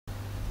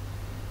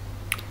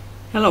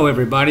Hello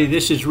everybody,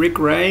 this is Rick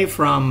Ray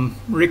from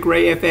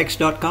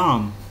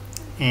rickrayfx.com,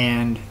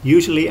 and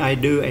usually I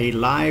do a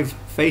live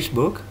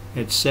Facebook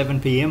at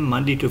 7 p.m.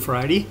 Monday to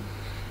Friday,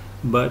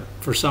 but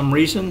for some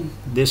reason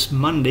this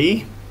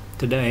Monday,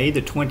 today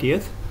the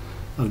 20th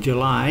of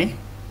July,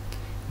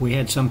 we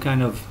had some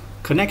kind of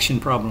connection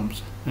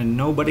problems and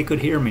nobody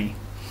could hear me.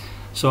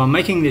 So I'm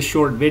making this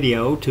short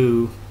video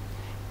to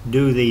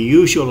do the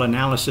usual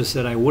analysis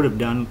that I would have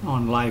done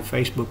on live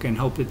Facebook and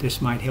hope that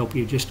this might help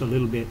you just a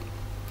little bit.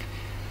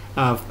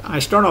 I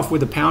start off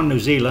with the pound New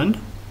Zealand,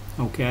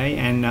 okay,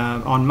 and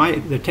on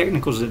the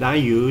technicals that I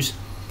use,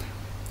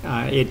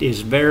 it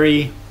is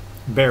very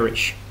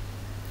bearish.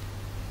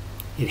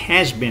 It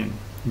has been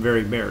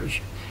very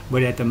bearish,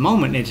 but at the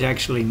moment it's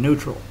actually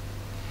neutral.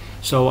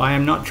 So I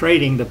am not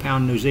trading the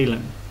pound New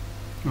Zealand,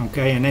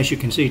 okay, and as you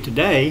can see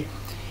today,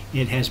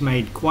 it has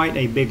made quite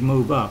a big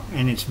move up,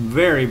 and it's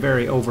very,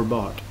 very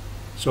overbought.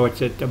 So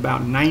it's at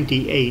about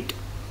 98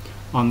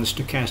 on the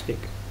stochastic.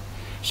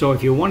 So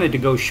if you wanted to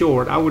go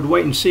short, I would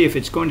wait and see if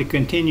it's going to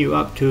continue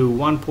up to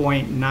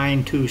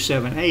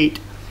 1.9278,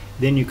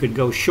 then you could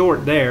go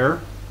short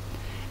there,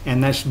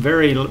 and that's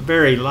very,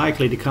 very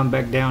likely to come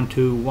back down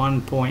to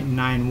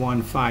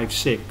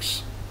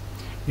 1.9156,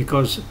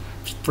 because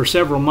for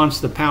several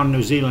months the pound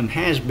New Zealand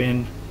has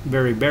been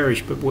very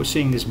bearish, but we're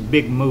seeing this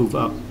big move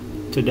up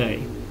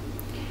today.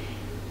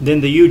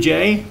 Then the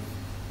UJ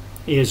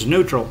is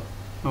neutral,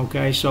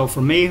 okay, so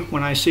for me,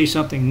 when I see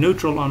something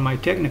neutral on my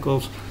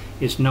technicals,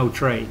 it's no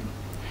trade.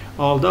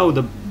 Although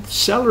the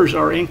sellers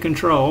are in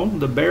control,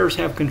 the bears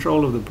have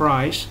control of the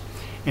price,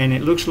 and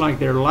it looks like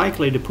they're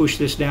likely to push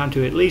this down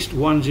to at least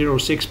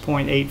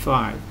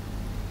 106.85.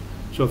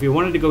 So if you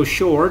wanted to go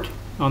short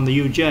on the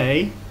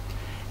UJ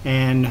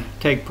and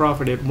take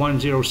profit at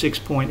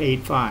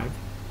 106.85.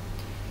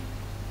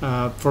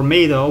 For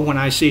me though, when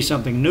I see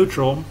something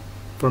neutral,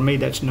 for me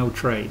that's no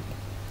trade.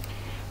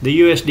 The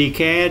USD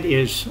CAD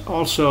is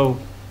also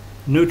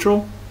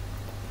neutral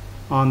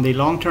on the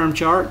long-term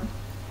chart,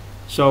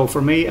 so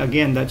for me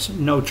again that's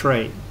no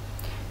trade.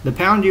 The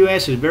pound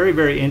US is very,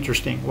 very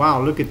interesting.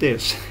 Wow, look at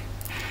this.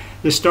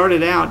 This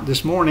started out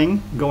this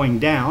morning going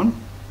down,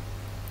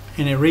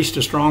 and it reached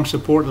a strong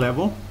support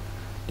level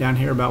down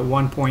here about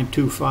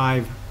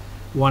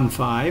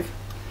 1.2515,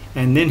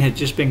 and then had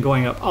just been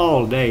going up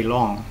all day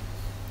long,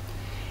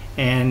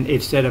 and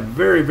it's at a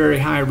very, very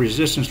high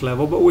resistance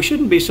level. But we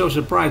shouldn't be so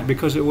surprised,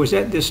 because it was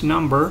at this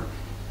number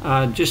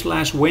just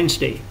last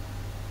Wednesday.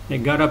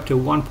 It got up to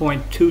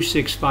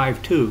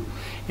 1.2652,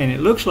 and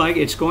it looks like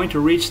it's going to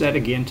reach that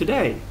again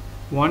today,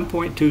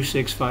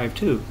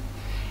 1.2652.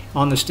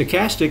 On the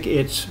stochastic,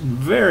 it's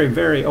very,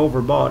 very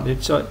overbought.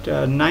 It's at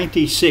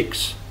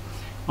 96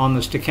 on the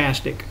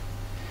stochastic.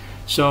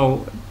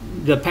 So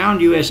the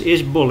pound US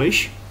is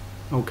bullish,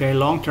 okay,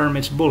 long term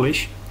it's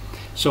bullish.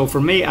 So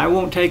for me, I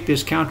won't take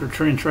this counter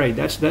trend trade.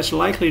 That's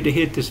likely to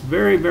hit this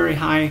very, very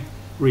high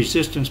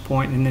resistance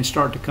point and then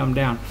start to come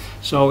down.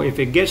 So if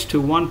it gets to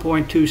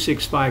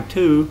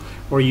 1.2652,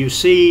 or you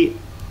see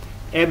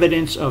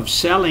evidence of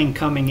selling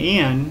coming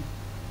in,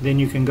 then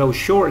you can go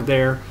short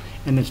there,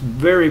 and it's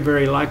very,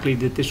 very likely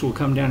that this will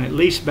come down at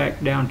least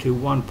back down to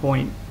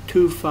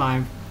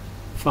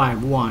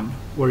 1.2551,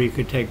 where you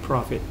could take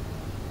profit.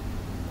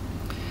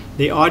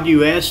 The odd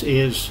US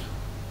is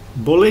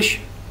bullish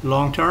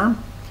long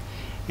term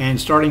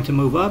and starting to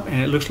move up,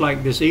 and it looks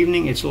like this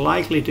evening it's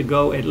likely to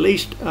go at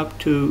least up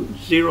to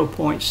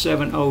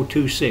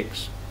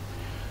 0.7026,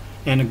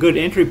 and a good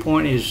entry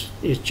point is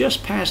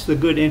just past the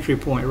good entry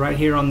point right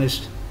here on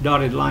this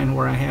dotted line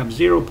where I have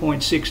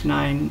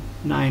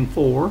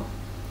 0.6994.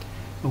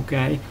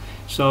 okay,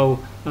 so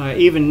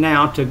even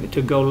now to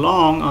go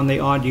long on the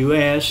odd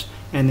US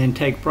and then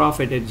take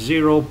profit at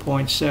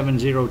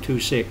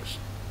 0.7026.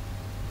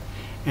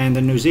 And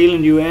the New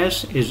Zealand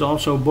US is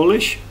also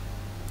bullish,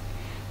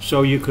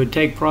 so you could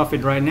take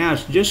profit right now.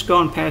 It's just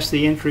gone past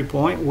the entry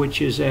point,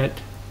 which is at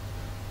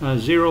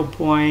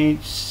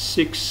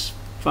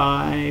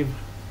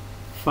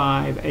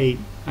 0.6558,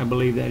 I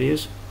believe that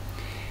is,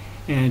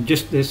 and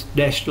just this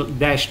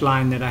dashed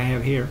line that I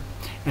have here.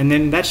 And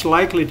then that's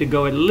likely to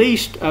go at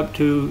least up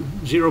to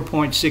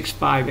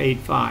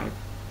 0.6585,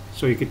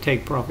 so you could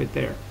take profit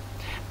there.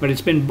 But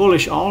it's been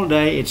bullish all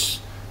day. It's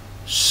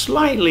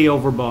slightly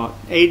overbought,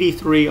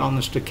 83 on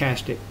the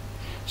stochastic.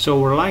 So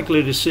we're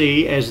likely to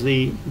see, as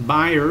the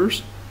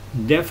buyers,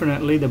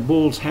 definitely the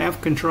bulls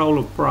have control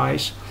of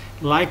price,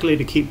 likely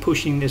to keep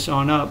pushing this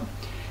on up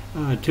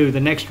to the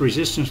next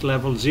resistance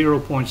level,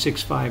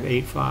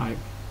 0.6585.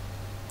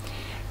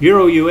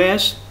 Euro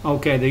US,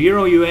 okay, the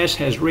Euro US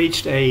has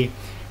reached a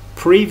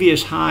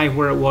previous high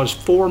where it was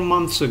 4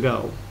 months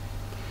ago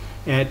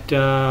at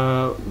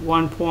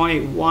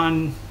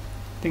 1.1, I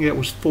think that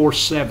was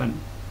 47.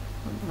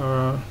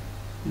 Let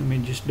me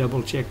just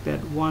double check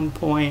that,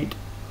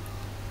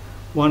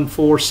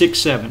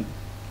 1.1467.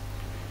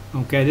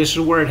 Okay, this is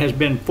where it has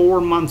been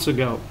 4 months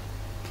ago,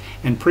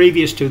 and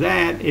previous to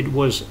that it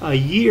was a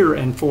year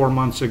and 4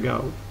 months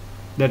ago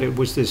that it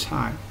was this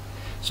high.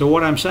 So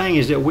what I'm saying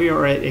is that we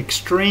are at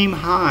extreme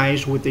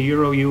highs with the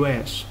Euro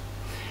US.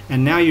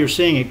 and now you're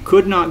seeing it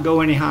could not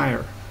go any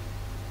higher,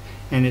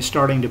 and it's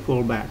starting to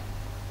pull back.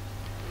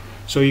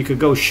 So you could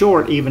go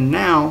short even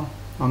now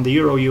on the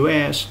Euro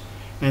US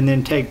and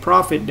then take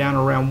profit down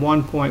around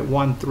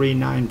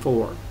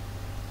 1.1394.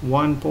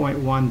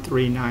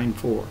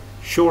 1.1394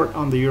 short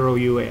on the Euro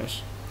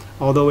US.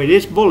 Although it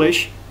is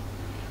bullish,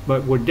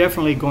 but we're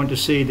definitely going to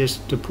see this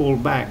to pull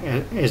back,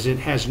 as it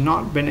has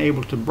not been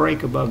able to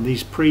break above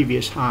these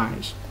previous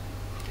highs.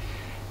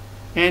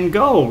 And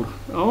gold,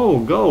 oh,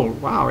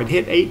 gold, wow, it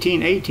hit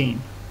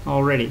 1818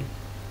 already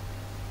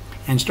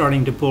and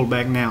starting to pull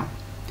back now.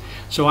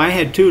 So I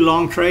had two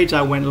long trades.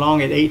 I went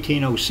long at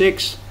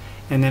 1806,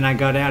 and then I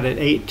got out at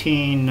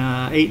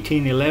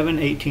 1811,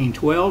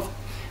 1812,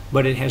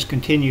 but it has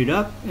continued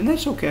up, and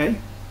that's okay.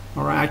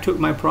 All right, I took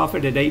my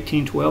profit at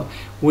 1812.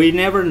 We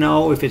never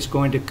know if it's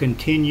going to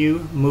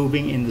continue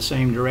moving in the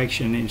same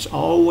direction. It's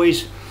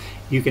always,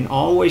 you can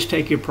always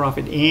take your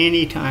profit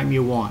anytime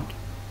you want.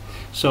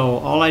 So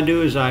all I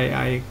do is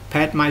I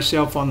pat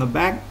myself on the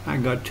back. I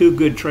got two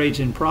good trades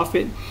in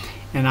profit,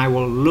 and I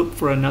will look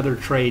for another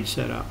trade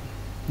set up.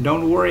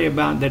 Don't worry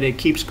about that it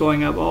keeps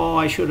going up. Oh,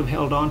 I should have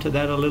held on to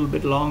that a little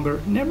bit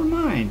longer. Never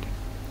mind.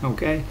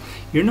 Okay?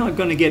 You're not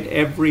going to get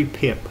every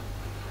pip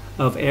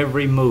of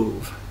every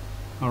move.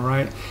 All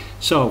right?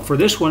 So for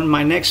this one,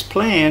 my next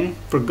plan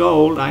for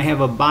gold, I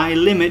have a buy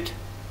limit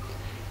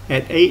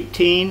at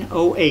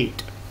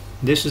 1808.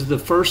 This is the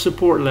first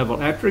support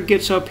level. After it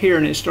gets up here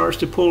and it starts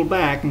to pull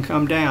back and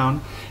come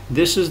down,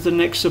 this is the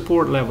next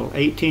support level,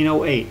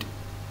 1808.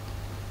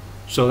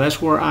 So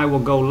that's where I will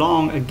go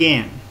long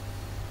again.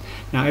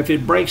 Now if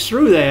it breaks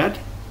through that,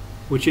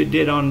 which it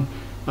did on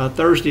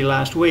Thursday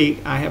last week,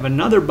 I have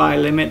another buy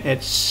limit at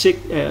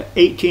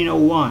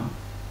 1801.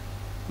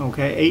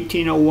 Okay,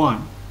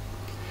 1801.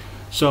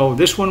 So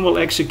this one will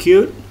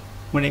execute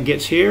when it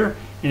gets here,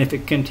 and if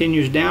it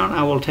continues down,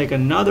 I will take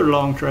another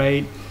long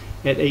trade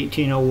at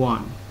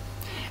 1801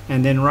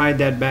 and then ride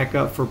that back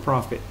up for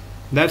profit.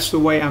 That's the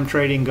way I'm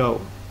trading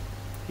gold,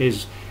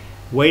 is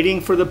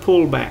waiting for the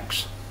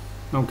pullbacks.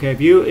 Okay,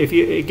 if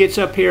it gets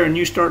up here and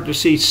you start to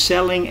see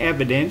selling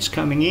evidence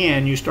coming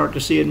in, you start to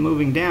see it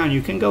moving down,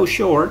 you can go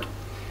short,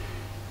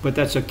 but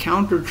that's a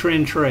counter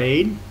trend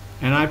trade,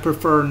 and I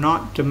prefer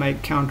not to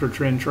make counter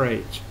trend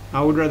trades.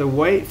 I would rather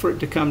wait for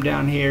it to come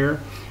down here,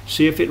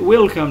 see if it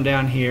will come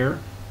down here,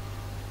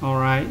 all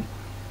right,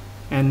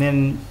 and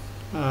then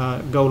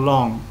go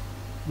long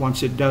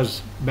once it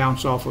does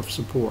bounce off of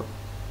support.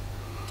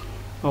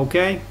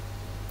 Okay,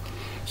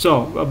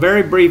 so a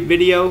very brief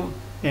video,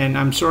 and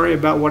I'm sorry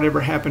about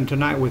whatever happened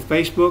tonight with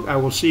Facebook. I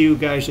will see you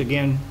guys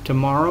again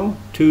tomorrow,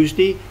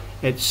 Tuesday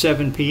at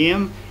 7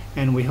 p.m.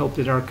 and we hope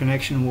that our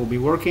connection will be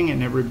working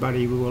and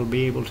everybody will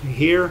be able to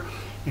hear,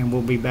 and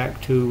we'll be back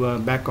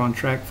on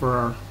track for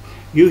our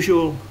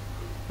usual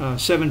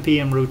 7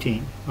 p.m.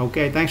 routine.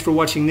 Okay, thanks for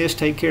watching this.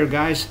 Take care,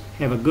 guys.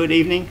 Have a good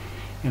evening,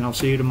 and I'll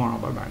see you tomorrow.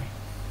 Bye-bye.